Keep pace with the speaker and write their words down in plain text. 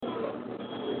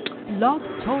Blog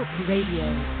Talk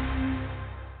Radio.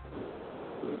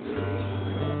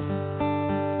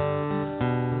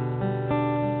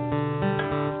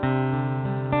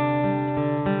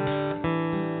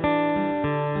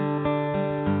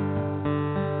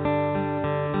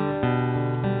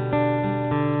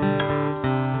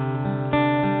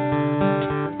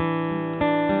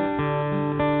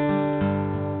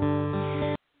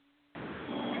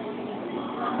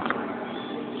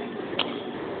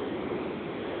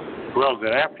 Well,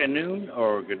 good afternoon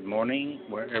or good morning,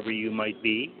 wherever you might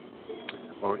be,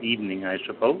 or evening, I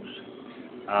suppose.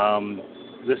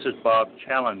 This is Bob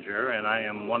Challenger, and I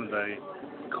am one of the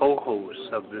co-hosts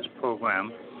of this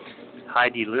program.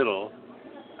 Heidi Little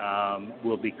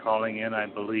will be calling in, I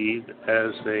believe,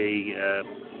 as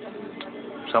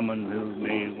someone who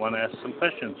may want to ask some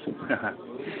questions.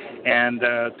 And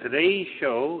today's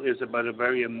show is about a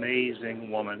very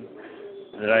amazing woman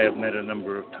that I have met a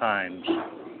number of times,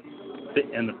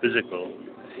 in the physical,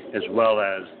 as well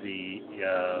as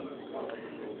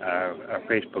our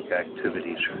Facebook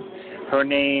activities. Her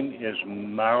name is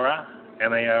Mara,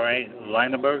 M-A-R-A,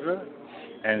 Linaberger,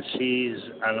 and she's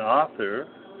an author,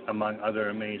 among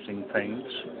other amazing things,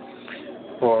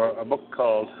 for a book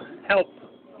called Help,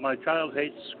 My Child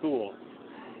Hates School.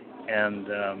 And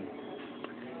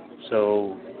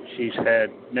so she's had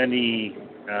many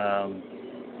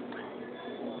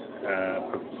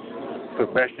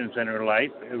professions in her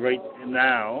life. Right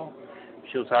now,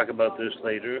 she'll talk about this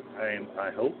later, I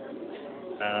hope.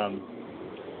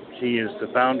 She is the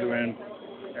founder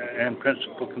and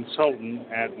principal consultant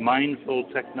at Mindful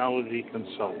Technology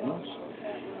Consultants.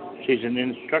 She's an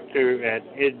instructor at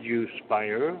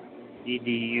Eduspire,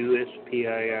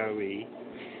 E-D-U-S-P-I-R-E,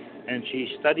 and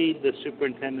she studied the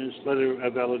Superintendent's Letter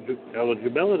of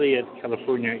Eligibility at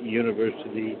California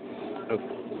University of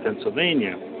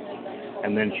Pennsylvania.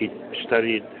 And then she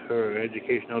studied her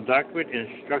educational doctorate in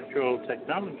structural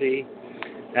technology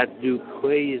at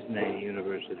Duquesne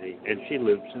University, and she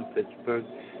lives in Pittsburgh,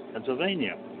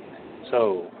 Pennsylvania.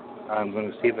 So I'm going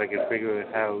to see if I can figure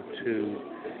out how to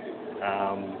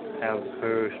have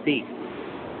her speak.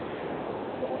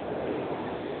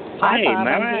 Hi, Bob,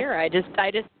 Mara. I'm here. I just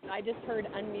heard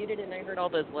unmuted, and I heard all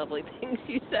those lovely things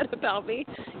you said about me.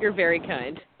 You're very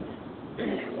kind.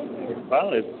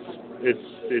 Well,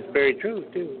 it's very true,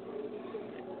 too.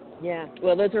 Yeah.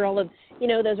 Well, those are all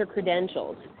those are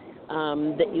credentials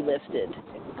that you listed.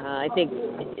 I think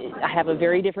I have a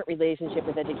very different relationship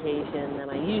with education than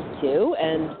I used to,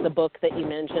 and the book that you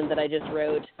mentioned that I just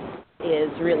wrote is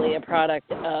really a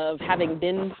product of having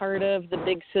been part of the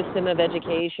big system of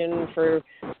education for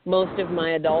most of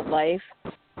my adult life.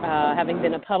 Having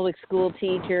been a public school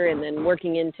teacher and then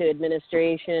working into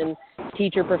administration,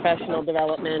 teacher professional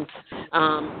development,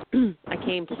 I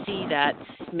came to see that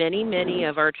many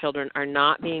of our children are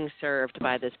not being served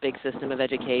by this big system of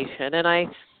education, and I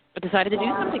decided to do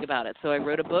something about it. So I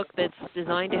wrote a book that's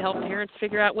designed to help parents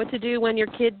figure out what to do when your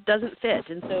kid doesn't fit.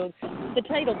 And so the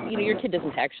title, your kid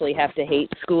doesn't actually have to hate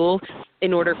school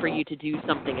in order for you to do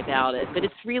something about it. But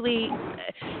it's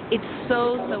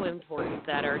so important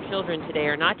that our children today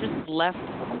are not just left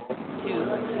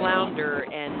to flounder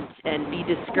and be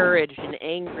discouraged and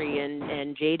angry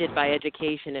and jaded by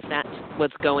education, if that's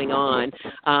what's going on.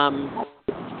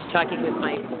 Talking with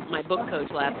my book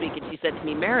coach last week, and she said to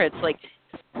me, Mara, it's like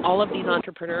all of these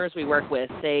entrepreneurs we work with,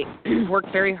 they work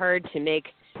very hard to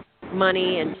make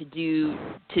money and to do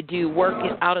work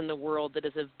out in the world that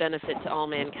is of benefit to all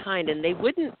mankind, and they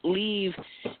wouldn't leave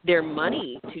their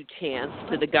money to chance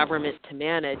to the government to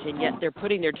manage, and yet they're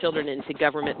putting their children into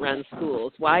government-run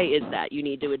schools. Why is that? You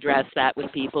need to address that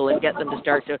with people and get them to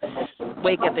start to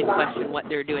wake up and question what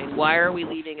they're doing. Why are we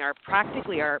leaving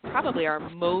probably our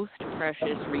most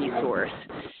precious resource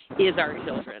is our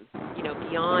children?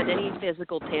 Beyond any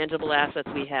physical, tangible assets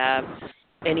we have,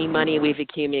 any money we've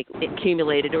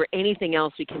accumulated, or anything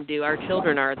else we can do, our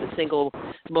children are the single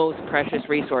most precious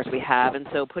resource we have. And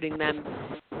so putting them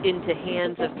into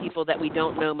hands of people that we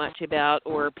don't know much about,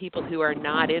 or people who are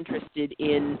not interested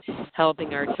in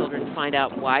helping our children find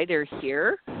out why they're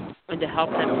here and to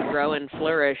help them to grow and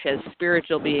flourish as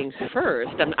spiritual beings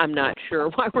first, I'm not sure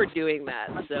why we're doing that.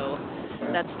 So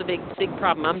that's the big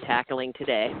problem I'm tackling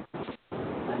today.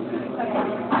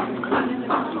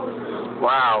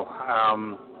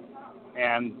 Wow.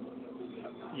 And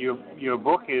your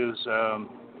book is,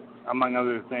 among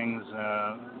other things,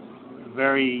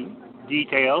 very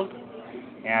detailed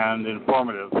and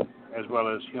informative, as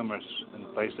well as humorous in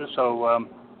places. So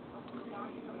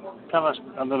tell us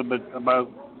a little bit about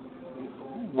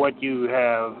what you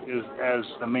have as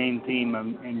the main theme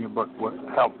in your book,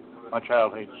 Help, My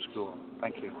Child Hates School.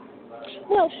 Thank you.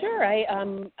 Well, sure. I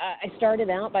started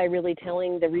out by really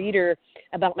telling the reader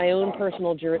about my own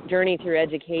personal journey through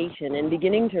education, and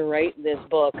beginning to write this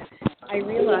book, I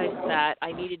realized that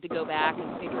I needed to go back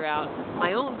and figure out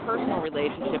my own personal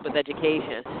relationship with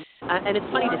education. And it's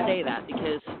funny to say that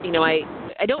because,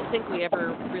 I don't think we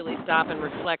ever really stop and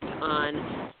reflect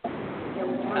on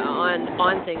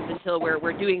things until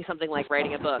we're doing something like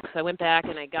writing a book. So I went back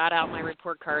and I got out my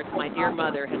report cards. My dear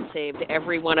mother had saved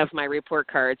every one of my report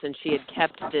cards, and she had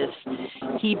kept this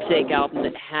keepsake album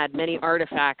that had many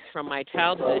artifacts from my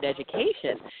childhood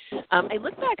education. I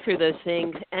looked back through those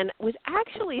things and was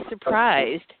actually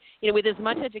surprised. With as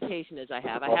much education as I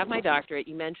have my doctorate,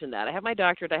 you mentioned that. I have my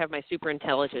doctorate, I have my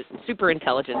superintelligence,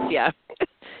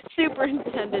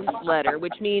 superintendent's letter,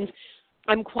 which means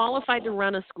I'm qualified to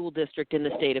run a school district in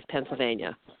the state of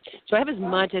Pennsylvania. So I have as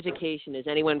much education as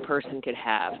any one person could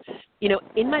have.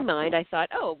 In my mind, I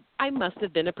thought, I must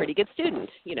have been a pretty good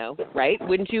student, right?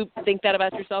 Wouldn't you think that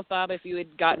about yourself, Bob, if you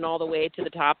had gotten all the way to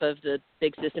the top of the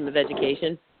big system of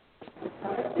education?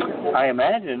 I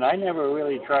imagine. I never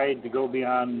really tried to go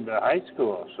beyond high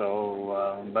school,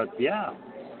 so, but yeah.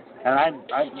 And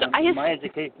my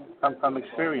education comes from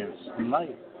experience in life.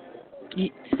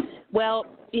 Well,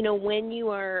 when you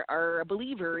are a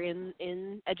believer in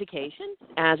education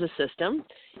as a system,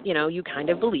 you kind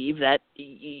of believe that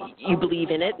you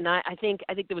believe in it. And I think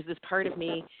there was this part of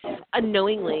me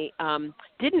unknowingly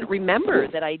didn't remember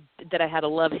that I had a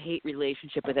love-hate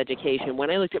relationship with education. When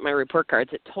I looked at my report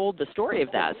cards, it told the story of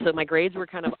that. So my grades were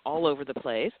kind of all over the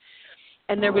place.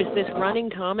 And there was this running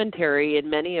commentary in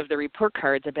many of the report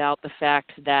cards about the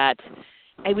fact that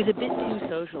I was a bit too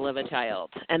social of a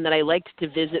child, and that I liked to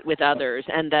visit with others,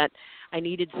 and that I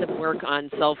needed some work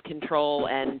on self-control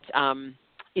and,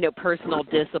 personal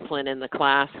discipline in the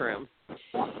classroom.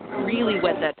 Really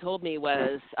what that told me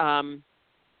was I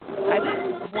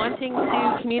was wanting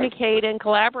to communicate and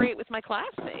collaborate with my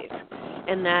classmates,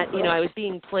 and that, I was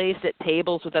being placed at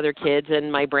tables with other kids,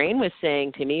 and my brain was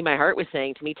saying to me, my heart was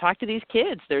saying to me, talk to these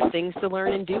kids. There's things to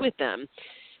learn and do with them.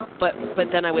 But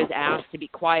then I was asked to be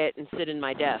quiet and sit in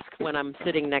my desk when I'm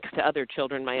sitting next to other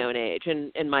children my own age.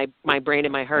 And my brain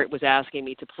and my heart was asking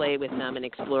me to play with them and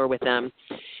explore with them.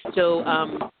 So,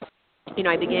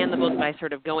 I began the book by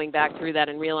sort of going back through that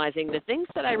and realizing the things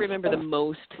that I remember the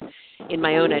most in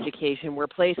my own education were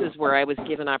places where I was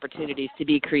given opportunities to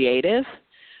be creative.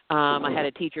 I had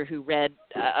a teacher who read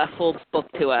a full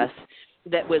book to us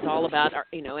that was all about,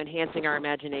 enhancing our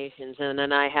imaginations. And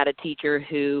then I had a teacher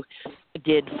who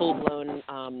did full-blown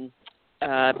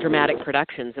dramatic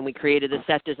productions, and we created the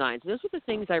set designs. Those were the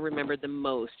things I remembered the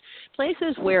most.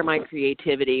 Places where my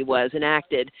creativity was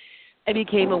enacted. I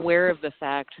became aware of the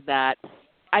fact that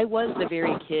I was the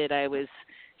very kid I was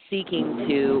seeking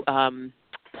to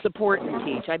support and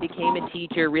teach. I became a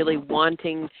teacher really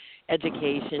wanting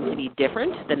education to be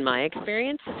different than my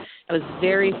experience. I was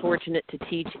very fortunate to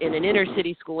teach in an inner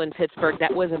city school in Pittsburgh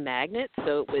that was a magnet,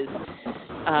 so it was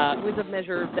a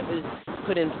measure that was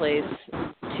put in place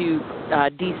to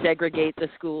desegregate the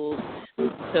schools,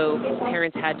 so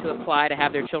parents had to apply to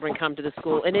have their children come to the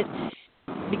school. And it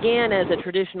began as a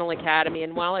traditional academy,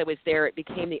 and while I was there, it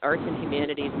became the Arts and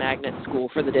Humanities magnet school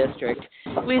for the district.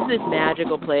 It was this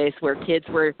magical place where kids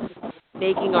were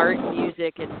making art and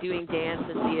music and doing dance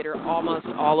and theater almost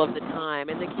all of the time,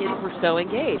 and the kids were so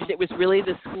engaged. It was really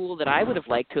the school that I would have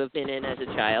liked to have been in as a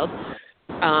child.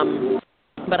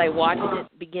 But I watched it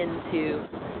begin to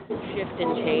shift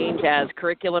and change as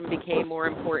curriculum became more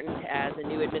important, as a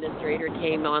new administrator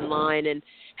came online and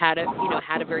had a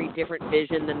very different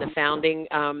vision than the founding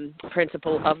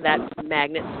principal of that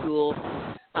magnet school.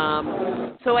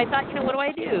 So I thought, what do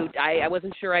I do? I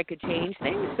wasn't sure I could change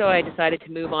things, so I decided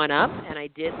to move on up, and I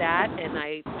did that, and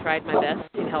I tried my best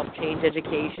to help change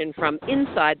education from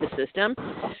inside the system.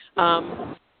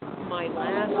 My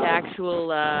last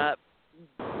actual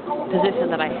position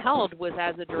that I held was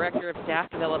as a director of staff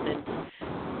development,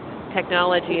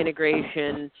 technology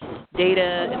integration,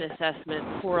 data and assessment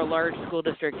for a large school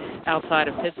district outside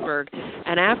of Pittsburgh.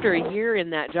 And after a year in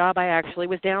that job, I actually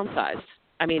was downsized.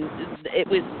 I mean, it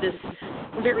was this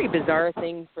very bizarre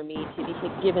thing for me to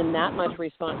be given that much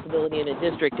responsibility in a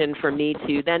district, and for me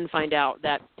to then find out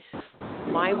that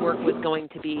my work was going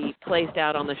to be placed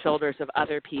out on the shoulders of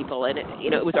other people. And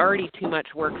it was already too much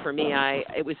work for me.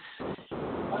 It was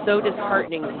so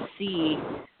disheartening to see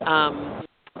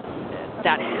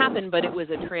that happen, but it was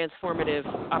a transformative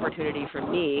opportunity for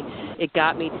me. It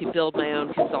got me to build my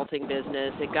own consulting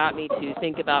business. It got me to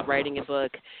think about writing a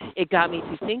book. It got me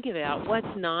to think about what's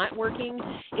not working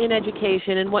in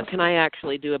education and what can I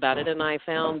actually do about it. And I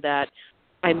found that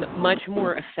I'm much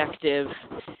more effective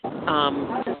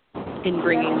in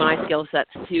bringing my skill sets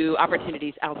to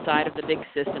opportunities outside of the big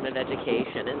system of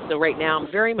education. And so right now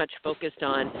I'm very much focused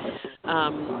on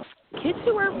kids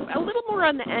who are a little more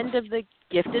on the end of the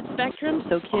gifted spectrum,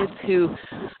 so kids who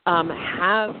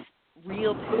have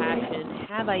real passion,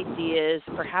 have ideas,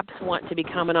 perhaps want to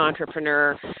become an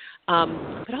entrepreneur,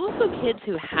 but also kids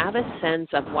who have a sense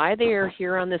of why they are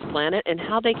here on this planet and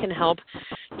how they can help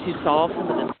to solve some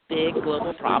of the big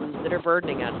global problems that are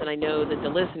burdening us. And I know that the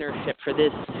listenership for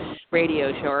this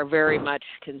radio show are very much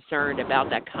concerned about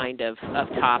that kind of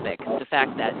topic, the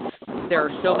fact that there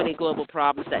are so many global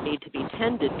problems that need to be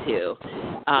tended to.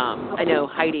 I know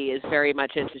Heidi is very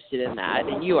much interested in that,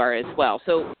 and you are as well.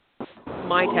 So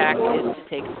my tack is to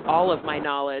take all of my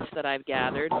knowledge that I've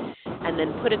gathered and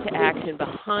then put it to action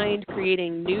behind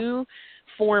creating new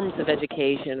forms of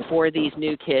education for these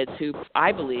new kids who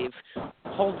I believe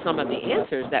hold some of the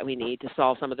answers that we need to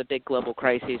solve some of the big global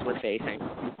crises we're facing.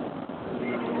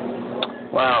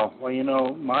 Wow. Well, you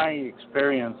know, my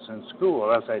experience in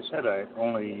school, as I said, I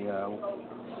only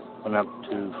went up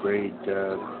to grade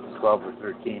 12 or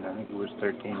 13. I think it was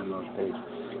 13 in those days.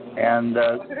 And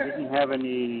didn't have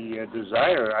any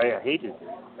desire. I hated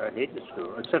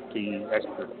school, except the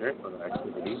extracurricular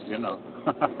activities, you know.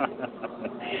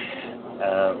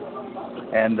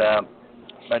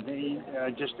 But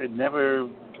it never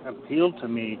appealed to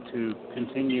me to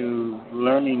continue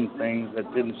learning things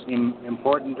that didn't seem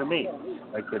important to me,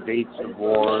 like the dates of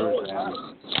wars and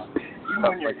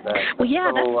stuff like that. Well,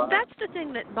 yeah, so, that's the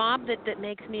thing that, Bob, that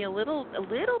makes me a little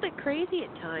bit crazy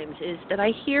at times is that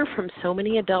I hear from so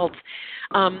many adults,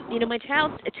 you know, my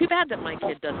child, too bad that my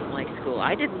kid doesn't like school.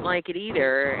 I didn't like it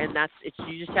either, and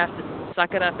you just have to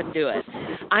suck it up and do it.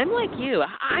 I'm like you.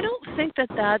 I don't think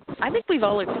I think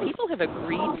people have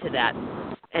agreed to that.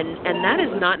 And that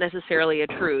is not necessarily a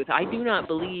truth. I do not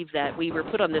believe that we were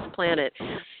put on this planet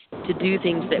to do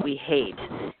things that we hate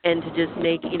and to just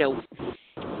make, you know,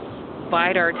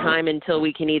 bide our time until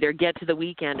we can either get to the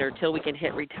weekend or till we can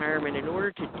hit retirement in order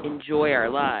to enjoy our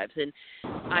lives. And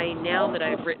now that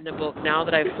I've written a book, now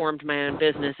that I've formed my own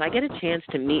business, I get a chance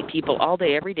to meet people all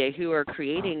day, every day who are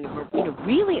creating, you know,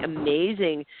 really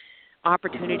amazing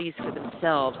opportunities for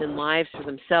themselves and lives for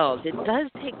themselves. It does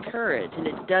take courage and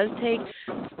it does take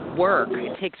work.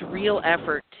 It takes real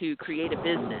effort to create a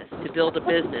business, to build a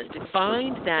business, to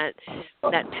find that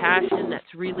passion that's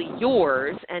really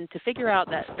yours and to figure out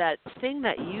that thing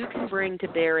that you can bring to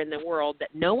bear in the world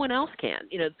that no one else can.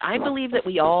 You know, I believe that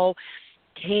we all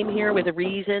came here with a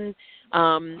reason,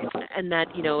 and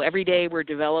that, you know, every day we're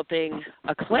developing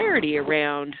a clarity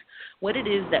around what it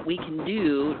is that we can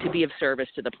do to be of service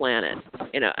to the planet.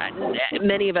 You know,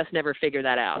 many of us never figure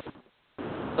that out.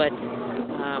 But,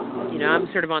 you know,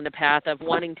 I'm sort of on the path of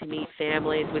wanting to meet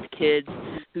families with kids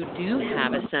who do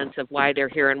have a sense of why they're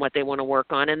here and what they want to work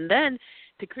on, and then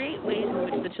to create ways in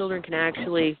which the children can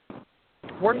actually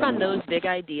work on those big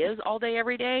ideas all day,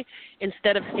 every day,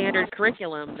 instead of standard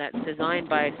curriculum that's designed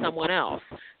by someone else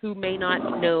who may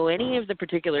not know any of the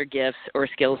particular gifts or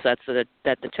skill sets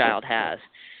that the child has.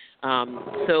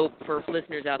 So for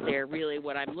listeners out there, really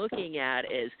what I'm looking at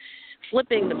is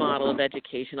flipping the model of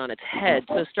education on its head.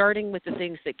 So starting with the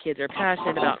things that kids are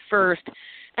passionate about first,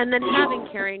 and then having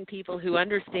caring people who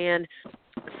understand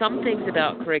some things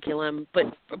about curriculum, but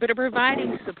are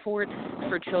providing support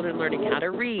for children learning how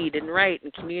to read and write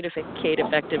and communicate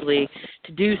effectively,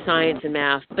 to do science and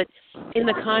math, but in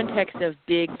the context of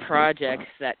big projects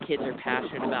that kids are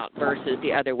passionate about versus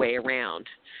the other way around.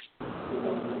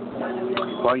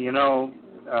 Well, you know,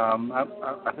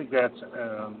 I think that's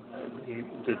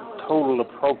the total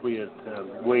appropriate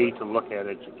way to look at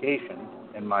education,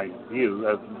 in my view.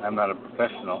 I'm not a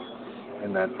professional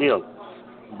in that field,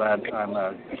 but I'm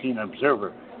a keen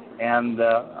observer. And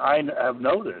I have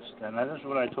noticed, and this is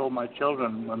what I told my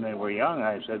children when they were young,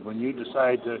 I said, when you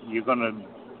decide that you're going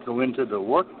to go into the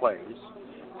workplace,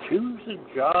 choose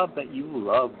a job that you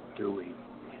love doing,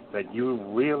 that you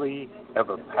really have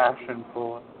a passion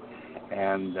for,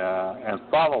 and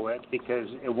follow it, because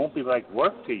it won't be like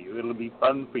work to you. It'll be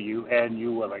fun for you, and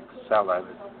you will excel at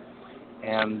it.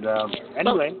 And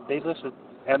anyway, they listen,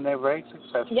 and they're very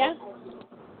successful. Yeah.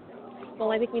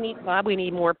 Well, I think we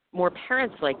need more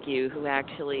parents like you who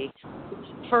actually,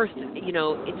 first, you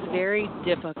know, it's very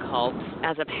difficult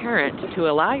as a parent to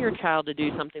allow your child to do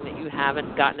something that you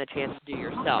haven't gotten a chance to do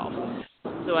yourself.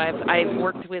 So I've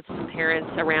worked with some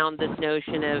parents around this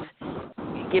notion of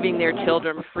giving their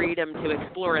children freedom to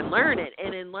explore and learn it.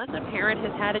 And unless a parent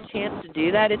has had a chance to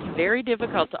do that, it's very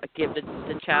difficult to give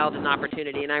the child an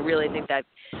opportunity. And I really think that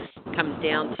comes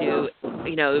down to,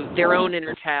 you know, their own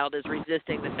inner child is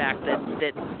resisting the fact that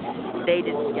they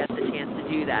didn't get the chance to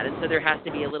do that. And so there has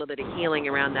to be a little bit of healing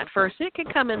around that first. It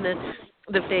could come in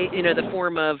the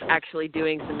form of actually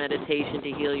doing some meditation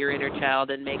to heal your inner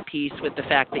child and make peace with the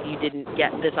fact that you didn't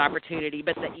get this opportunity,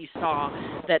 but that you saw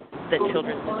that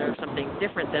children deserve something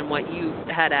different than what you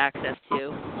had access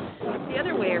to. The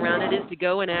other way around it is to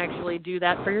go and actually do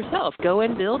that for yourself. Go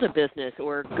and build a business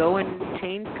or go and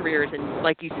change careers. And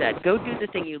like you said, go do the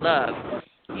thing you love.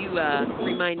 You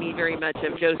remind me very much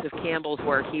of Joseph Campbell's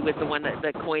work. He was the one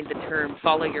that coined the term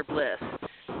follow your bliss.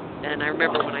 And I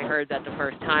remember when I heard that the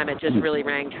first time, it just really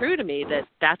rang true to me that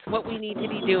that's what we need to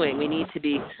be doing. We need to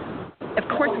be, of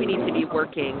course, we need to be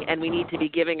working, and we need to be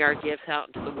giving our gifts out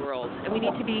into the world. And we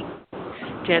need to be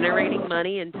generating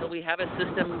money until we have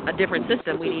a different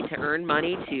system. We need to earn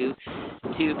money to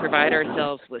provide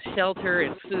ourselves with shelter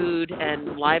and food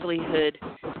and livelihood.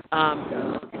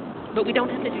 But we don't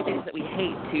have to do things that we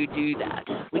hate to do that.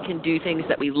 We can do things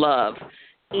that we love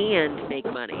and make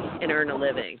money and earn a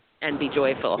living and be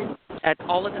joyful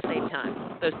all at the same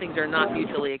time. Those things are not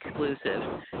mutually exclusive.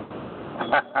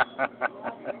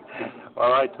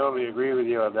 Well, I totally agree with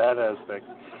you on that aspect.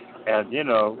 And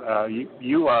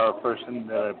you are a person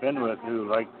that I've been with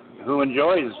who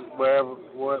enjoys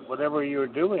whatever you're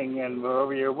doing and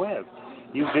wherever you're with.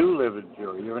 You do live in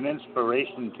joy. You're an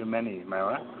inspiration to many, am I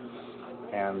right?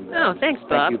 And thanks,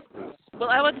 Bob. Thank you. Well,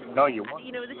 I was. No, you won't.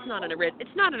 It's not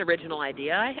an original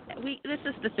idea. This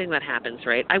is the thing that happens,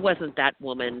 right? I wasn't that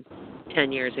woman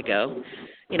 10 years ago.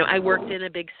 I worked in a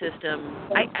big system.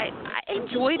 I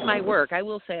enjoyed my work. I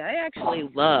will say I actually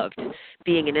loved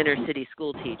being an inner city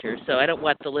school teacher. So I don't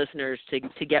want the listeners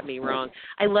to get me wrong.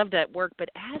 I loved that work, but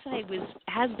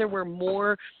as there were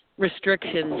more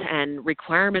restrictions and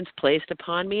requirements placed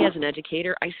upon me as an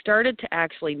educator, I started to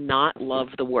actually not love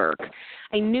the work.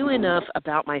 I knew enough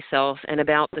about myself and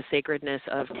about the sacredness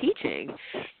of teaching,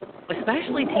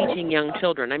 especially teaching young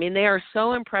children. I mean, they are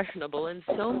so impressionable, and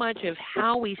so much of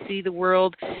how we see the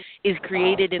world is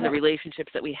created in the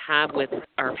relationships that we have with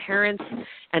our parents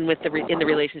and in the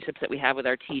relationships that we have with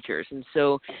our teachers. And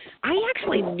so I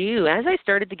actually knew, as I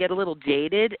started to get a little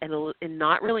jaded and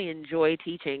not really enjoy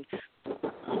teaching,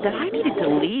 that I needed to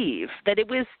leave, that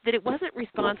it wasn't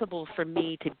responsible for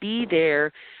me to be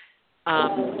there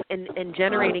and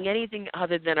generating anything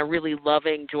other than a really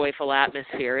loving, joyful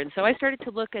atmosphere. And so I started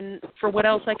to look for what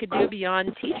else I could do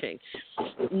beyond teaching,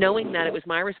 knowing that it was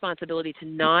my responsibility to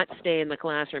not stay in the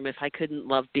classroom if I couldn't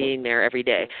love being there every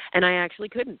day. And I actually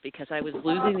couldn't, because I was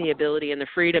losing the ability and the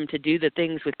freedom to do the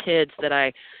things with kids that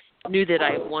I knew that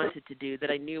I wanted to do,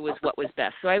 that I knew was what was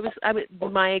best. So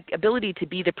my ability to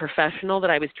be the professional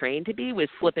that I was trained to be was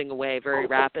slipping away very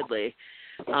rapidly.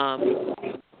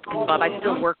 But I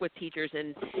still work with teachers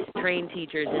and train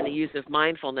teachers in the use of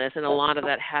mindfulness, and a lot of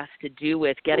that has to do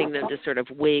with getting them to sort of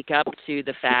wake up to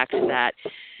the fact that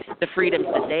the freedoms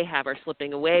that they have are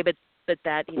slipping away, but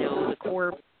that, the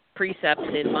core precepts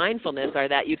in mindfulness are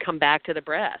that you come back to the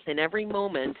breath in every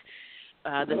moment.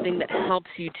 The thing that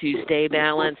helps you to stay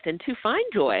balanced and to find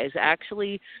joy is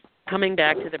actually coming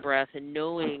back to the breath and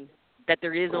knowing that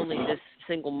there is only this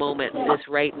single moment, this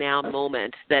right now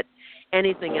moment, that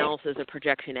anything else is a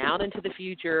projection out into the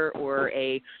future or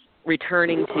a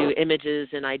returning to images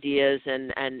and ideas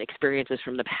and experiences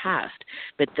from the past,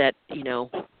 but that,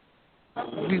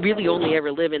 we really only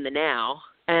ever live in the now,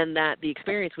 and that the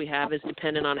experience we have is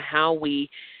dependent on how we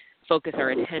focus our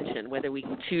attention, whether we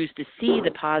choose to see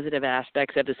the positive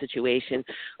aspects of the situation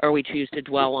or we choose to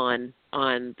dwell on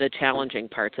the challenging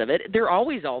parts of it. They're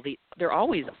always all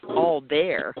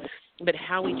there, but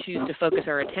how we choose to focus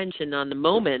our attention on the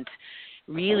moment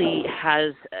really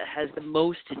has the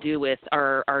most to do with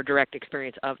our direct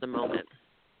experience of the moment.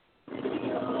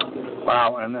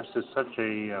 Wow, and this is such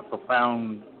a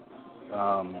profound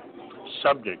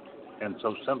subject and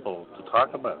so simple to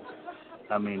talk about.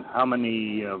 I mean, how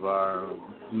many of our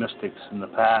mystics in the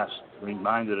past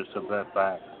reminded us of that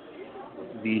fact?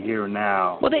 Be here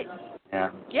now. Well, live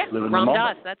in Ram the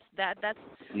Dass. moment. That's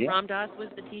Ram Dass was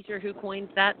the teacher who coined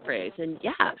that phrase. And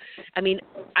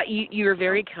you're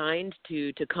very kind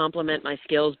to compliment my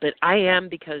skills, but I am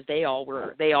because they all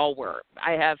were.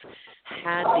 I have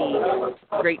had the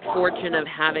great fortune of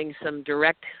having some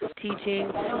direct teaching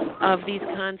of these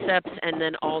concepts, and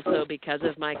then also because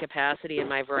of my capacity and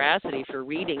my veracity for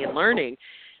reading and learning,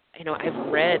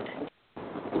 I've read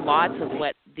lots of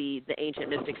what the ancient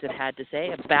mystics have had to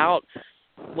say about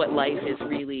what life is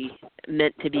really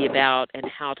meant to be about, and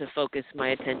how to focus my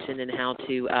attention, and how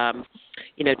to,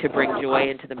 to bring joy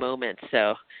into the moment.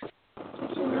 So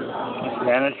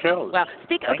And it shows. Well,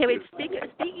 speaking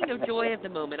of joy of the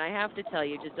moment, I have to tell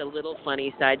you just a little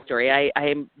funny side story.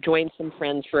 I joined some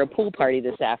friends for a pool party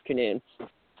this afternoon.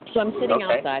 So I'm sitting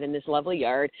outside in this lovely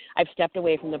yard. I've stepped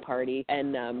away from the party,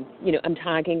 and I'm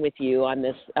talking with you on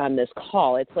this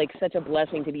call. It's like such a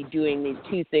blessing to be doing these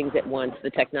two things at once. The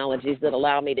technologies that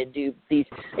allow me to do these.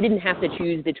 I didn't have to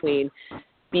choose between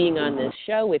being on this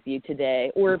show with you today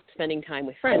or spending time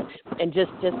with friends. And just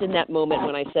in that moment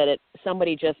when I said it,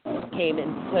 somebody just came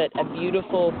and put a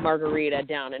beautiful margarita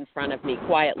down in front of me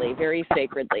quietly, very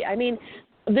sacredly. I mean,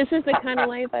 this is the kind of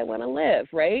life I want to live,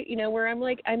 right? Where I'm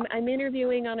like, I'm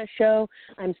interviewing on a show,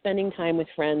 I'm spending time with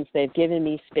friends, they've given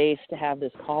me space to have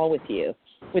this call with you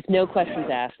with no questions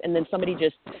asked, and then somebody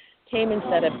just came and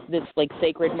set up this like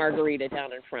sacred margarita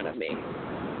down in front of me.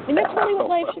 And that's really what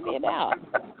life should be about.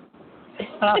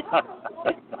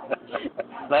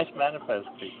 Nice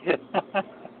manifesting.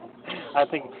 I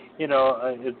think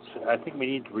I think we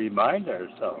need to remind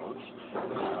ourselves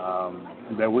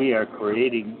that we are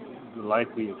creating the life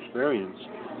we experience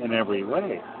in every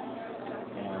way,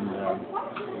 and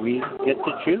we get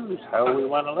to choose how we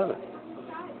want to live it.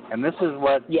 And this is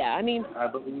what I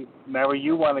believe, Mary,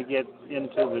 you want to get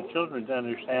into the children to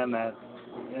understand that.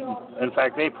 In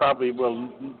fact, they probably will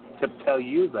tell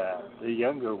you that, the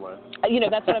younger ones.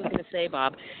 That's what I was going to say,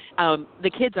 Bob. The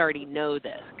kids already know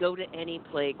this. Go to any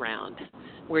playground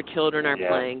where children are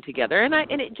playing together.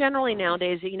 And it generally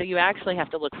nowadays, you actually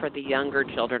have to look for the younger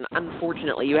children.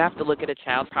 Unfortunately, you have to look at a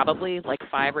child probably like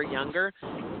 5 or younger.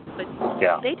 But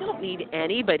they don't need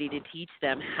anybody to teach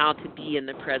them how to be in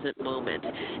the present moment.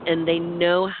 And they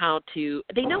know how to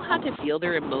feel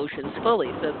their emotions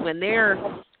fully. So when they're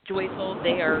joyful,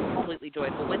 they are completely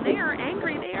joyful. When they are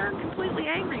angry, they are completely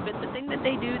angry. But the thing that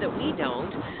they do that we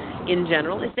don't, in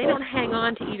general, is they don't hang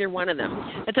on to either one of them.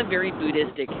 That's a very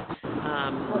Buddhistic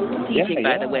teaching,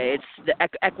 by the way. It's the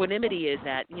equanimity is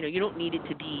that you don't need it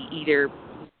to be either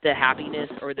the happiness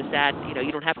or the sad. You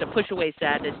don't have to push away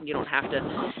sadness, and you don't have to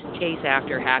chase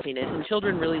after happiness. And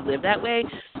children really live that way.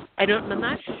 I'm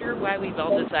not sure why we've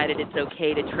all decided it's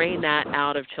okay to train that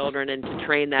out of children and to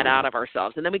train that out of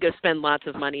ourselves. And then we go spend lots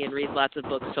of money and read lots of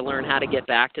books to learn how to get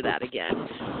back to that again.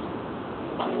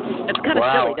 It's kind of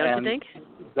silly, don't you think?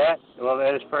 That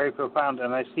is very profound.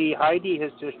 And I see Heidi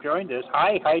has just joined us.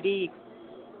 Hi, Heidi.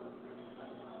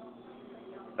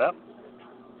 Well,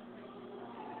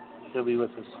 she'll be with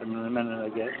us in a minute, I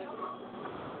guess.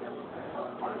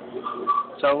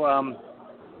 So,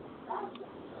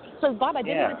 Bob, I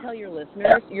did want to tell your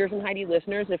listeners, yours and Heidi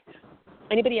listeners, if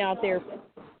anybody out there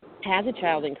has a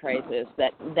child in crisis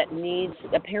that needs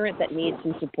a parent that needs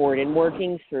some support in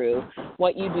working through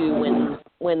what you do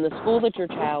when the school that your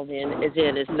child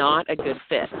is not a good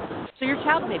fit. So your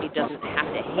child maybe doesn't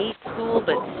have to hate school,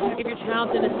 but if your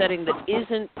child's in a setting that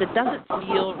doesn't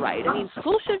feel right, I mean,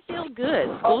 school should feel good.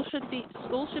 School should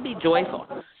be joyful.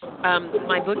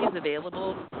 My book is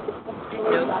available at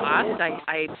no cost.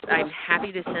 I'm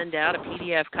happy to send out a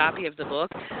PDF copy of the book.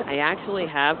 I actually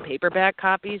have paperback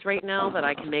copies right now that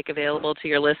I can make available to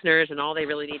your listeners, and all they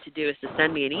really need to do is to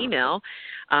send me an email.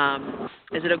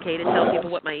 Is it okay to tell people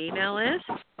what my email is?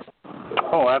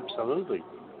 Oh, absolutely.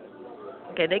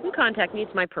 Okay, they can contact me.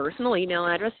 It's my personal email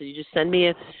address. So you just send me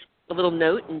a little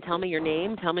note and tell me your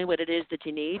name, tell me what it is that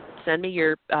you need. Send me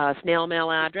your snail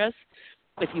mail address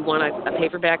if you want a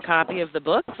paperback copy of the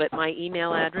book. But my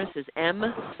email address is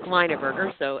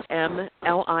mlinaberger, so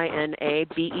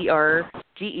MLINABERGER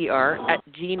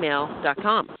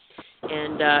 @gmail.com.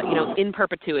 And, in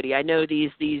perpetuity. I know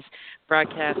these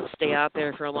broadcasts stay out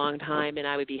there for a long time, and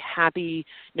I would be happy,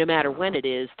 no matter when it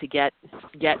is, to get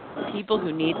people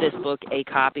who need this book a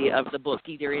copy of the book,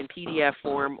 either in PDF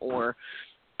form or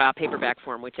paperback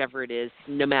form, whichever it is,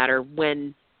 no matter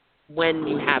when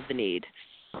you have the need.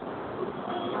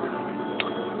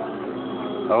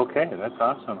 Okay, that's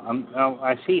awesome. Now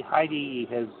I see Heidi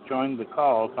has joined the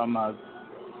call from a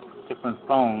different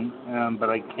phone,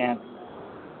 but I can't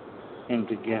seem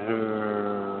to get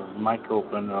her mic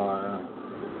open, or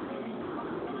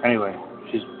anyway,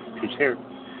 she's here.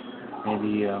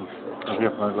 Maybe I'll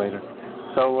hear from her later.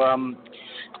 So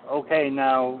okay,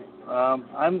 now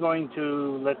I'm going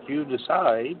to let you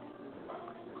decide,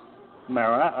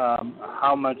 Mara,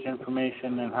 how much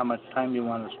information and how much time you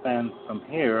want to spend from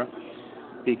here,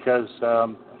 because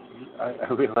I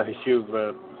realize you've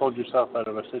pulled yourself out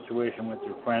of a situation with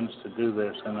your friends to do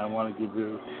this, and I want to give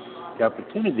you the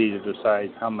opportunity to decide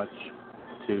how much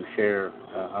to share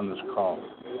on this call.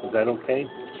 Is that okay?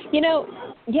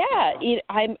 Yeah,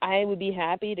 I would be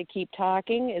happy to keep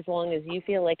talking as long as you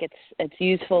feel like it's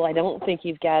useful. I don't think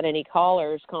you've got any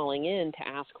callers calling in to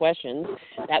ask questions.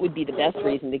 That would be the best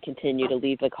reason to continue to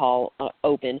leave the call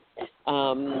open.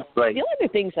 Right. The other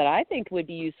things that I think would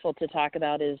be useful to talk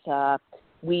about is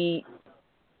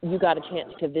you got a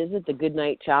chance to visit the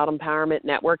Goodnight Child Empowerment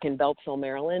Network in Beltsville,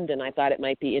 Maryland, and I thought it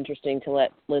might be interesting to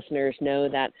let listeners know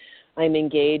that I'm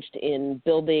engaged in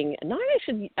building.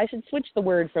 I should switch the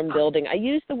word from building. I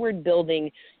use the word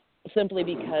building simply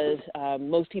because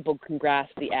most people can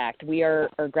grasp the act. We are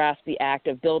grasp the act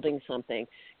of building something,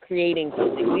 creating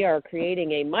something. We are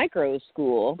creating a micro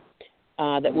school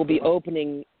that will be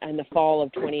opening in the fall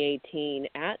of 2018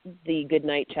 at the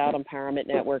Goodnight Child Empowerment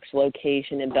Network's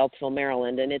location in Beltsville,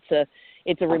 Maryland. And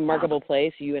it's a remarkable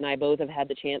place. You and I both have had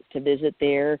the chance to visit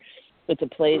there. It's a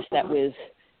place that was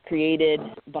created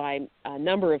by a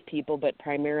number of people, but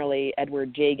primarily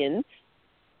Edward Jagan,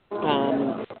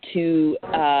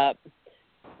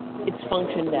 it's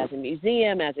functioned as a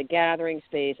museum, as a gathering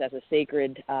space, as a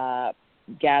sacred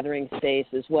gathering space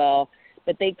as well.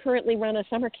 But they currently run a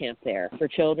summer camp there for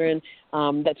children.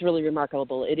 That's really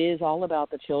remarkable. It is all about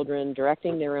the children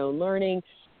directing their own learning,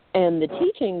 and the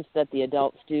teachings that the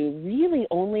adults do really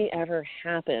only ever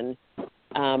happen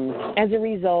as a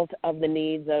result of the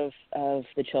needs of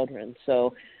the children.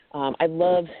 So I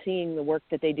love seeing the work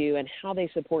that they do and how they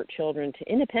support children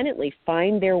to independently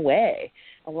find their way,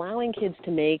 allowing kids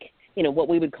to make, what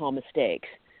we would call mistakes.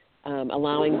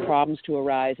 Allowing problems to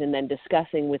arise and then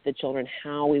discussing with the children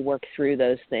how we work through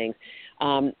those things.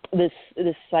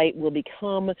 This site will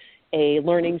become a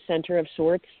learning center of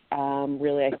sorts.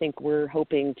 Really, I think we're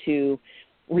hoping to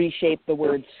reshape the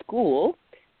word school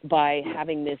by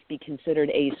having this be considered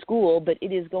a school, but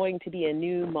it is going to be a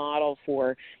new model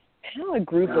for how a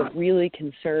group of really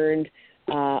concerned,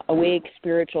 awake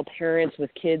spiritual parents with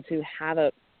kids who have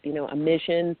a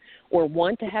mission or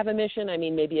want to have a mission. I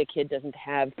mean, maybe a kid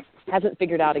hasn't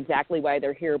figured out exactly why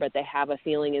they're here, but they have a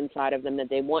feeling inside of them that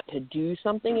they want to do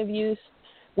something of use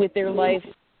with their life.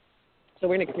 So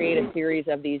we're going to create a series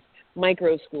of these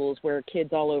micro schools where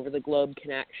kids all over the globe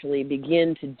can actually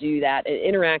begin to do that and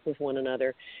interact with one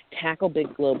another, tackle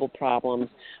big global problems,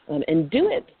 and do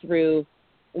it through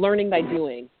learning by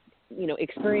doing,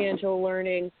 experiential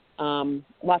learning,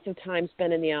 lots of time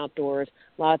spent in the outdoors,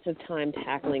 lots of time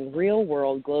tackling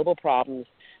real-world global problems,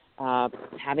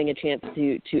 having a chance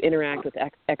to interact with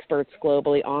experts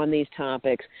globally on these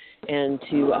topics, and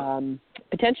to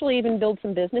potentially even build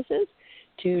some businesses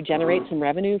to generate some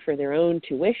revenue for their own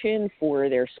tuition, for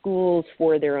their schools,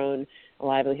 for their own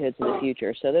livelihoods in the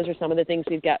future. So those are some of the things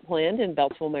we've got planned in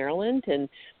Beltsville, Maryland. And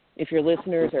if your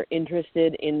listeners are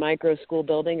interested in micro school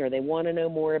building or they want to know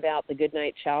more about the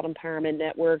Goodnight Child Empowerment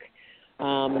Network,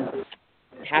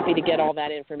 happy to get all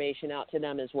that information out to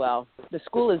them as well. The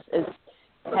school has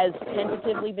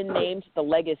tentatively been named the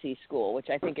Legacy School, which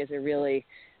I think is a really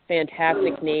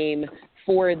fantastic name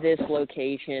for this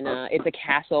location. It's a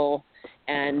castle,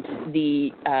 and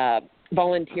the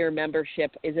volunteer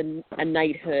membership is a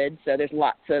knighthood, so there's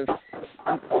lots of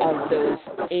those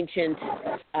ancient,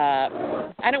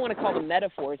 I don't want to call them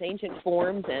metaphors, ancient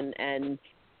forms and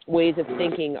ways of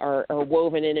thinking are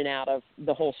woven in and out of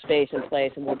the whole space and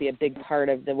place, and will be a big part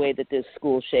of the way that this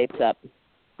school shapes up.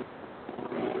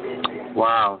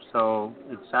 Wow, so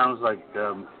it sounds like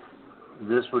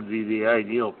this would be the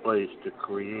ideal place to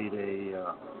create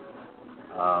a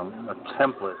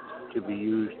template to be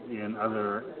used in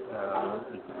other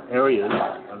areas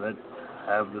that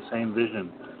have the same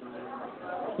vision.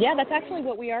 Yeah, that's actually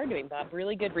what we are doing, Bob.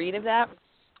 Really good read of that.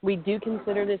 We do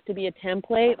consider this to be a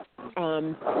template.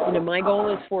 My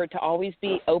goal is for it to always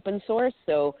be open source.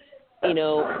 So,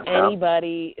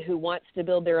 anybody who wants to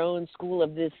build their own school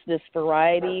of this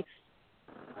variety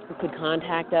could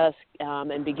contact us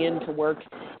and begin to work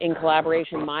in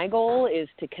collaboration. My goal is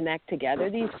to connect together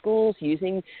these schools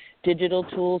using digital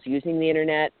tools, using the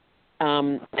internet,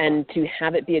 and to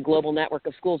have it be a global network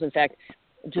of schools. In fact,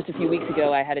 just a few weeks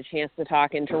ago, I had a chance to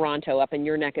talk in Toronto, up in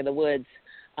your neck of the woods,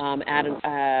 at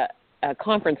a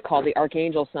conference called the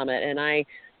Archangel Summit, and I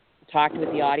talked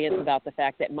with the audience about the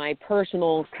fact that my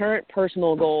current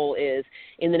personal goal is,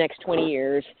 in the next 20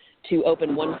 years, to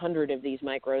open 100 of these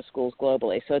micro schools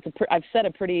globally. So I've set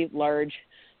a pretty large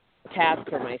task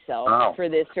for myself for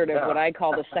this sort of what I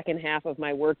call the second half of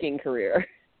my working career.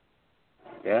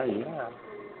 Yeah.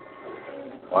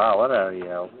 Wow,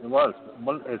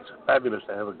 it's fabulous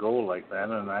to have a goal like that,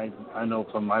 and I know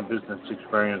from my business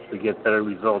experience we get better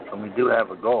results when we do have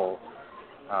a goal.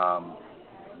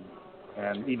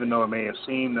 And even though it may have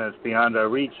seemed that it's beyond our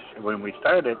reach when we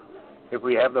started, if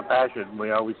we have the passion,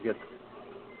 we always get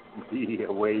be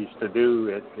ways to do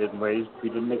it in ways we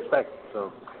didn't expect.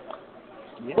 So,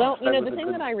 yeah, well, the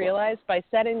thing that I realized by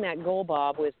setting that goal,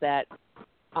 Bob, was that,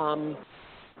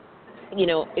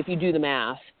 if you do the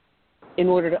math, in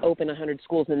order to open 100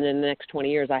 schools in the next 20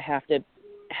 years, I have to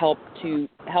help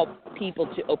people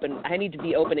to open. I need to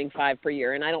be opening 5 per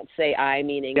year, and I don't say I,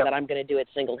 meaning that I'm going to do it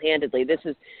single-handedly.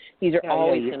 These are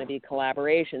always going to be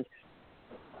collaborations.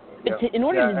 But in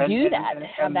order to do that,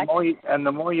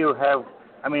 the more you have,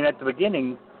 at the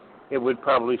beginning, it would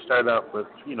probably start out with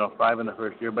 5 in the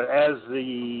first year. But as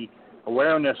the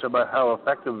awareness about how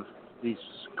effective these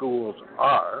schools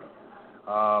are,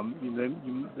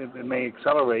 it may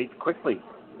accelerate quickly,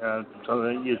 so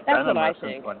that you spend in less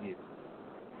than 20 years.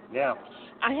 Yeah,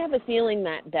 I have a feeling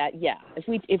that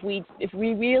if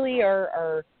we really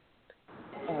are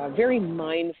very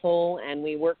mindful and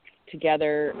we work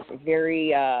together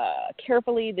very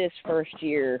carefully this first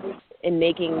year in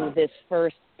making this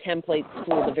first template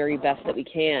school the very best that we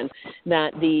can,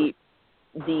 that the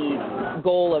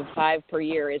goal of 5 per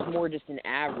year is more just an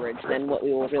average than what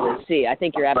we will really see. I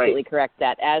think you're absolutely correct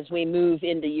that as we move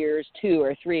into years 2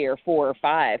 or 3 or 4 or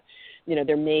 5,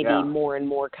 there may be more and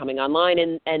more coming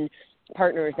online, and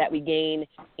partners that we gain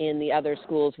in the other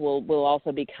schools will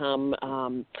also become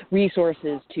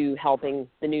resources to helping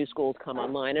the new schools come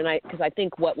online. And because I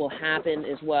think what will happen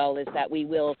as well is that we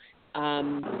will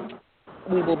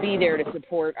be there to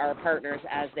support our partners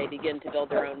as they begin to build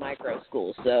their own micro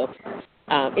schools. So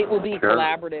it will be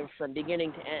collaborative from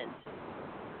beginning to end.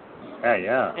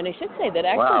 Yeah. And I should say that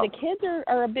actually the kids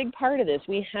are a big part of this.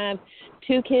 We have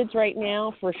 2 kids right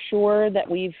now for sure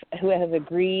who have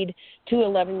agreed, 2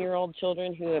 11-year-old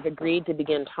children who have agreed to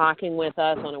begin talking with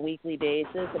us on a weekly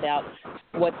basis about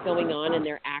what's going on in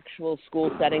their actual school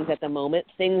settings at the moment,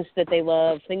 things that they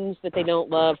love, things that they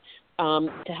don't love,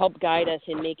 to help guide us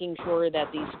in making sure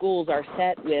that these schools are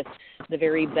set with the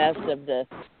very best of the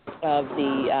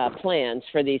plans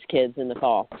for these kids in the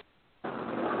fall.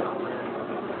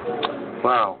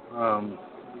 Wow.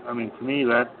 To me,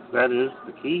 that is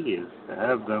the key, is to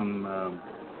have them,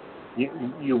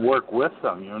 you work with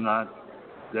them. You're not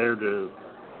there to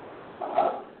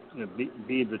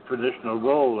be the traditional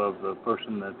role of the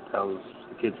person that tells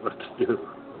the kids what to do.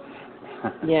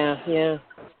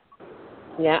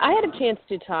 Yeah, I had a chance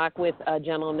to talk with a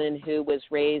gentleman who was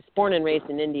born and raised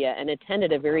in India and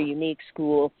attended a very unique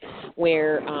school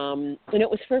where, it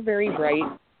was for very bright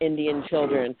Indian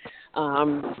children.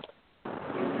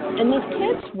 And these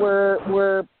kids were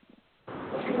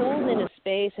held in a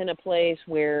space, in a place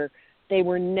where they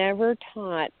were never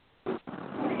taught,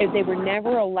 they were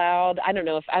never allowed, I don't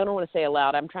want to say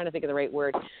allowed, I'm trying to think of the right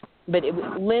word, but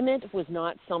limit was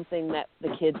not something that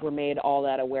the kids were made all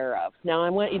that aware of. Now, I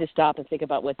want you to stop and think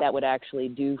about what that would actually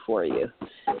do for you.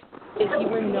 If you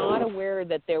were not aware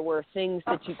that there were things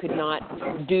that you could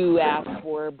not do, ask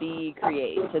for, be,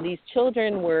 create. So these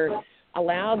children were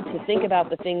allowed to think about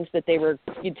the things that they were,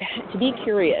 to be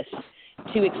curious,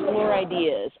 to explore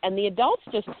ideas. And the adults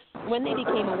just, when they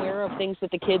became aware of things that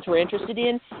the kids were interested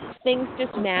in, things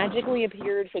just magically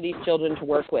appeared for these children to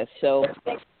work with. So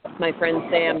my friend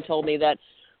Sam told me that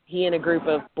he and a group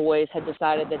of boys had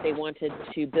decided that they wanted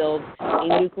to build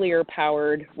a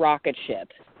nuclear-powered rocket ship.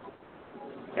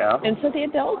 Yeah. And so the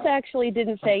adults actually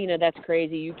didn't say, that's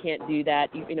crazy, you can't do that,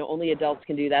 only adults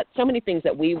can do that. So many things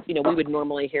that we would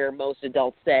normally hear most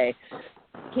adults say.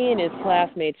 He and his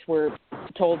classmates were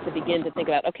told to begin to think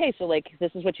about, okay, so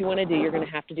this is what you want to do. You're going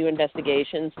to have to do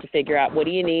investigations to figure out what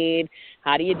do you need,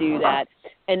 how do you do that.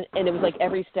 And it was like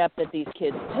every step that these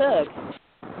kids took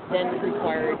then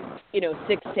required,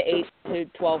 6 to 8 to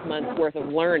 12 months worth of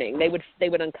learning. They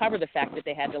would uncover the fact that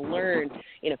they had to learn,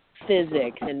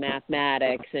 physics and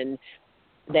mathematics, and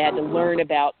they had to learn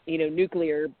about,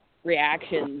 nuclear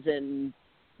reactions and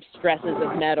stresses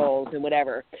of metals and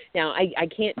whatever. Now, I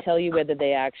can't tell you whether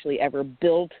they actually ever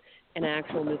built an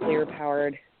actual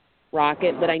nuclear-powered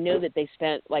rocket, but I know that they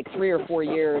spent 3 or 4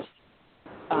 years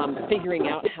figuring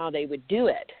out how they would do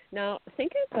it. Now,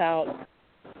 think about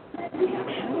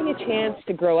having a chance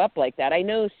to grow up like that. I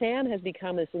know Sam has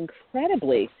become this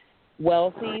incredibly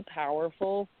wealthy,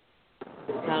 powerful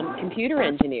computer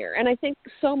engineer, and I think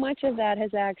so much of that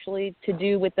has actually to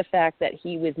do with the fact that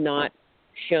he was not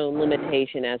shown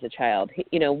limitation as a child.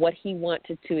 What he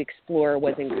wanted to explore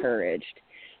was encouraged.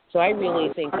 So I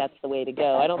really think that's the way to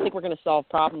go. I don't think we're going to solve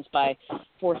problems by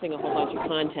forcing a whole bunch of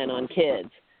content on kids.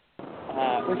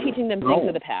 We're teaching them things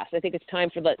of the past. I think it's time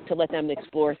to let them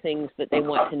explore things that they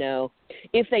want to know.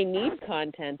 If they need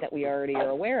content that we already are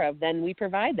aware of, then we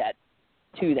provide that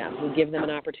to them. We give them an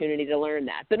opportunity to learn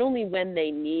that, but only when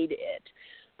they need it.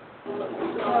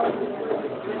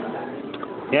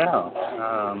 Yeah.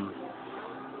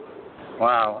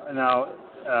 Wow. Now,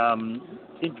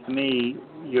 seems to me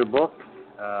your book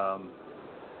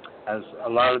has a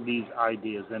lot of these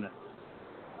ideas in it.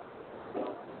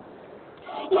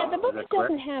 Yeah, the book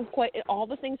doesn't have quite all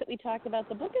the things that we talked about.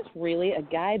 The book is really a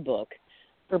guidebook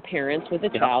for parents with a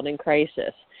child in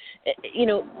crisis. You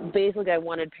know, basically I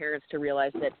wanted parents to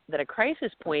realize that a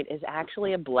crisis point is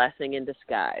actually a blessing in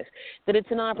disguise, that it's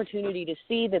an opportunity to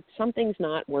see that something's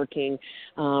not working,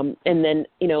 and then,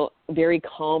 you know, very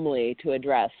calmly to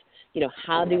address, you know,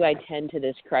 how do I tend to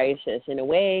this crisis in a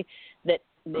way that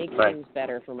makes things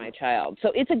better for my child.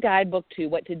 So it's a guidebook to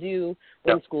what to do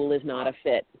when school is not a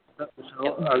fit,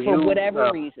 for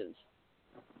whatever reasons.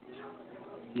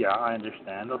 Yeah, I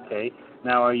understand. Okay.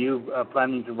 Now, are you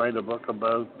planning to write a book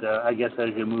about, I guess, as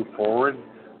you move forward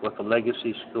with the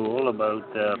legacy school, about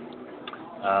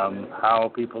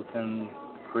how people can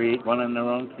create one in their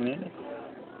own community?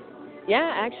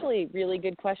 Yeah, actually, really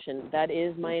good question. That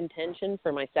is my intention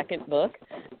for my second book,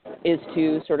 is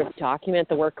to sort of document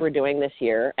the work we're doing this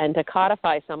year and to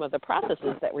codify some of the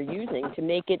processes that we're using to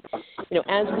make it, you know,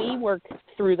 as we work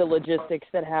through the logistics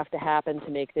that have to happen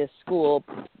to make this school,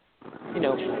 you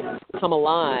know, come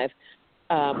alive,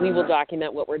 we will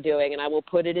document what we're doing, and I will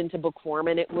put it into book form,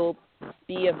 and it will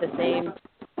be of the same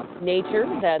nature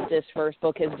that this first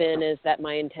book has been, is that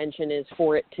my intention is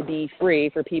for it to be free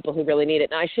for people who really need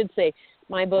it. And I should say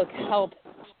my book, Help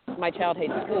My Child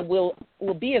Hates School,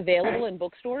 will be available in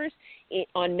bookstores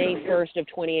on May 1st of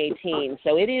 2018.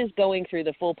 So it is going through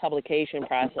the full publication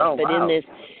process. Oh, but wow.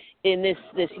 in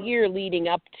this year leading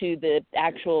up to the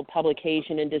actual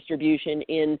publication and distribution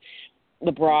in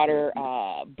the broader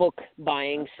book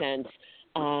buying sense,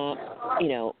 you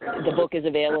know, the book is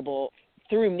available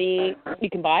through me. You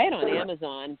can buy it on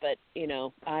Amazon, but, you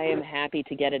know, I am happy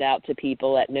to get it out to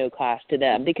people at no cost to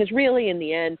them, because really in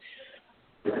the end,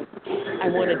 I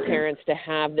wanted parents to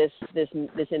have this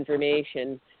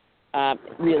information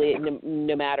really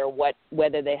no matter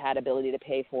whether they had ability to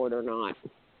pay for it or not.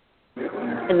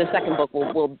 And the second book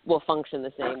will function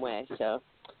the same way. So,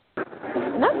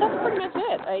 and that's pretty much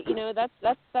it. You know, that's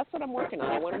what I'm working on.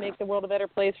 I want to make the world a better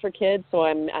place for kids, so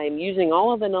I'm using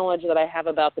all of the knowledge that I have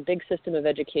about the big system of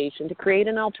education to create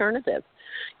an alternative.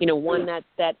 You know, one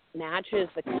that matches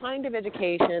the kind of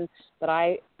education that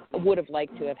I would have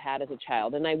liked to have had as a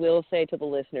child. And I will say to the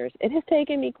listeners, it has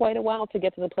taken me quite a while to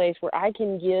get to the place where I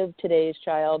can give today's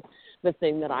child the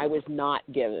thing that I was not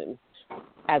given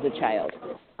as a child.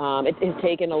 It has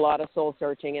taken a lot of soul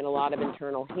searching and a lot of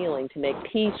internal healing to make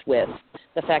peace with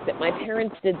the fact that my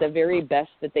parents did the very best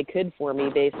that they could for me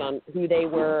based on who they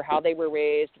were, how they were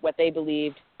raised, what they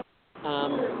believed.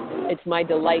 It's my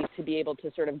delight to be able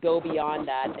to sort of go beyond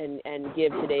that and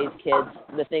give today's kids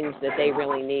the things that they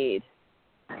really need.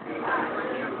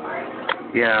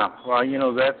 Yeah, well, you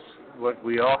know, that's what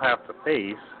we all have to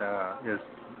face is,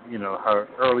 you know, our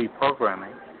early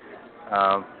programming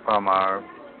from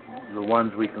the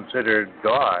ones we considered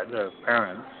God,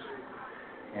 parents,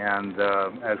 and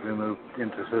as we move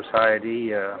into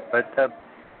society. But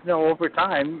you know, over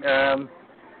time,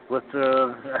 with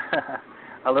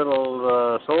a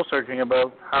little soul searching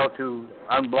about how to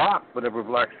unblock whatever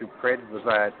blocks you created, was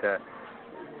that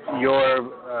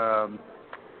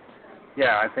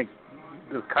I think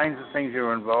the kinds of things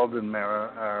you're involved in,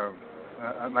 Mara, are,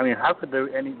 I mean, how could there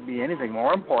be anything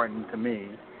more important to me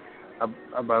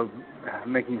about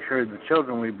making sure the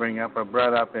children we bring up are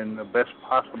brought up in the best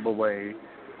possible way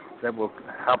that will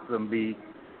help them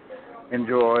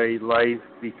enjoy life,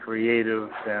 be creative,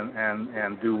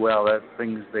 and do well at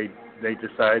things they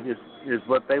decide is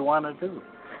what they want to do.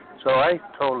 So I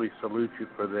totally salute you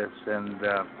for this. And,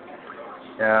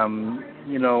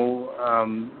 you know,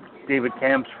 David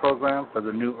Camp's program for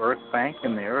the new Earth Bank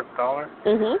and the Earth Dollar.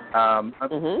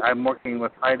 I'm working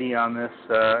with Heidi on this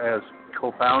as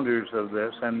co-founders of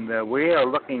this, and we are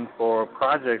looking for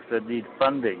projects that need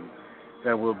funding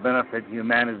that will benefit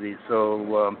humanity.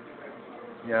 So,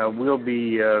 we'll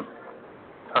be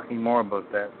talking more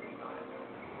about that.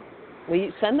 Well,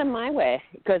 you send them my way,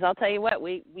 because I'll tell you what,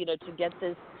 we to get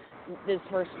this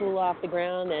first school off the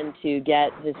ground and to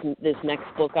get this next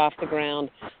book off the ground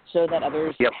so that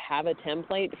others have a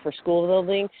template for school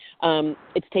building.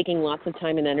 It's taking lots of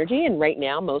time and energy, and right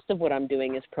now most of what I'm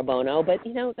doing is pro bono, but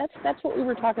you know, that's what we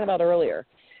were talking about earlier.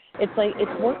 It's like,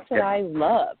 it's work that I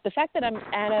love. The fact that I'm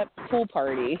at a pool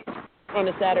party on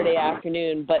a Saturday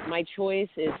afternoon, but my choice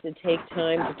is to take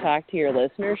time to talk to your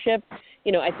listenership,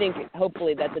 you know, I think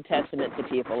hopefully that's a testament to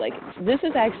people. Like, this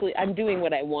is actually, I'm doing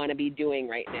what I want to be doing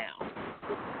right now.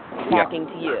 talking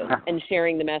to you and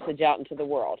sharing the message out into the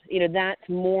world. That's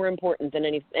more important than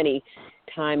any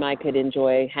time I could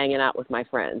enjoy hanging out with my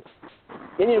friends.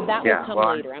 That will come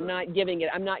later. I'm not giving it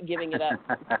up.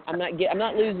 I'm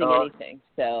not losing anything.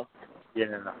 So.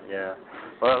 Yeah.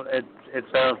 Well, it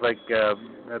sounds like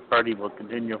that party will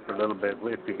continue for a little bit.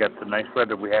 If you get the nice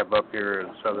weather we have up here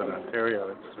in southern Ontario,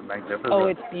 it's magnificent. Oh,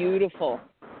 it's beautiful.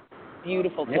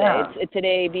 Beautiful today. Yeah. It's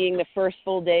today being the first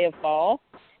full day of fall,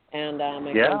 and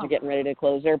my friends are getting ready to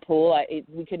close their pool.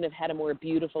 We couldn't have had a more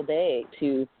beautiful day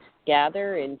to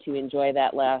gather and to enjoy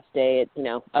that last day,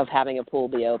 of having a pool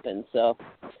be open. So,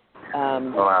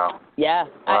 wow. Yeah,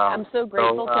 wow. I'm so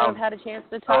grateful to have had a chance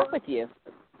to talk with you.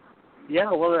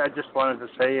 Yeah, well, I just wanted to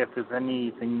say if there's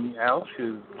anything else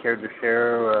you care to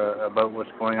share about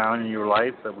what's going on in your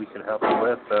life that we could help you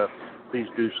with, please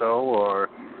do so, or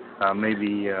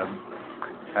maybe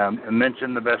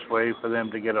mention the best way for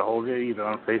them to get a hold of you, either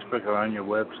on Facebook or on your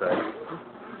website.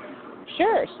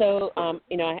 Sure. So,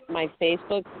 my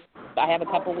Facebook, I have a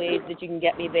couple ways that you can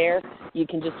get me there. You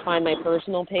can just find my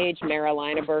personal page. Mara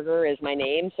Linaberger is my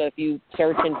name. So if you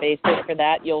search in Facebook for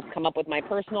that, you'll come up with my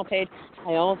personal page.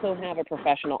 I also have a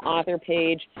professional author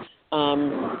page.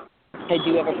 I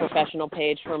do have a professional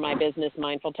page for my business,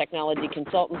 Mindful Technology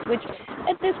Consultants, which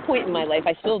at this point in my life,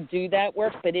 I still do that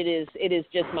work, but it is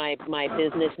just my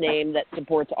business name that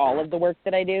supports all of the work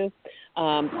that I do.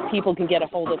 People can get a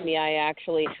hold of me. I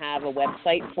actually have a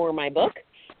website for my book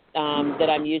that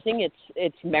I'm using.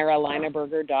 It's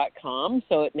maralinaberger.com,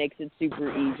 so it makes it super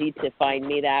easy to find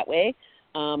me that way.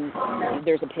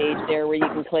 There's a page there where you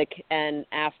can click and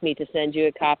ask me to send you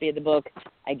a copy of the book.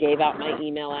 I gave out my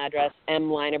email address,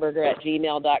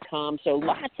 mlinaberger@gmail.com, so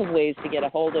lots of ways to get a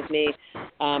hold of me.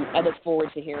 I look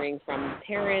forward to hearing from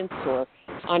parents or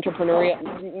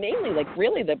entrepreneurial, mainly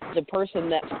really the person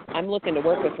that I'm looking to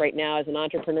work with right now is an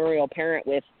entrepreneurial parent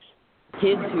with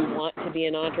kids who want to be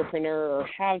an entrepreneur or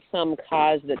have some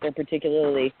cause that they're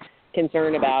particularly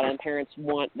concerned about, and parents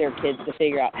want their kids to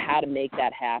figure out how to make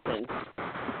that happen.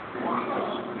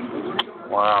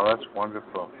 Wow, that's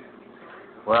wonderful.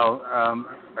 Well,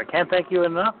 I can't thank you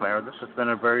enough, Mara. This has been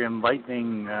a very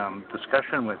enlightening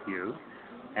discussion with you.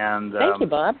 And thank you,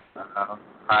 Bob.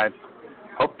 I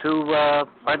hope to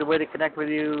find a way to connect with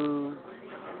you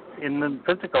in the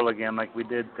physical again, like we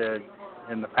did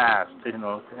in the past.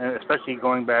 Especially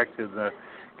going back to the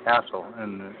castle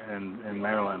in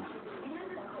Maryland.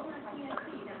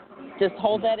 Just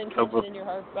hold that intention in your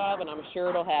heart, Bob, and I'm sure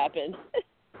it'll happen.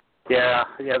 Yeah,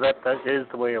 that is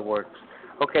the way it works.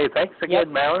 Okay, thanks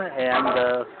again, Mara, and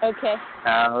okay.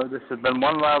 This has been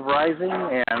One Love Rising,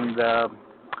 and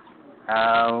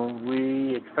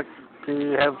we expect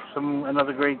to have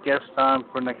another great guest on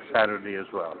for next Saturday as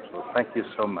well. So thank you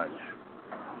so much.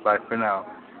 Bye for now.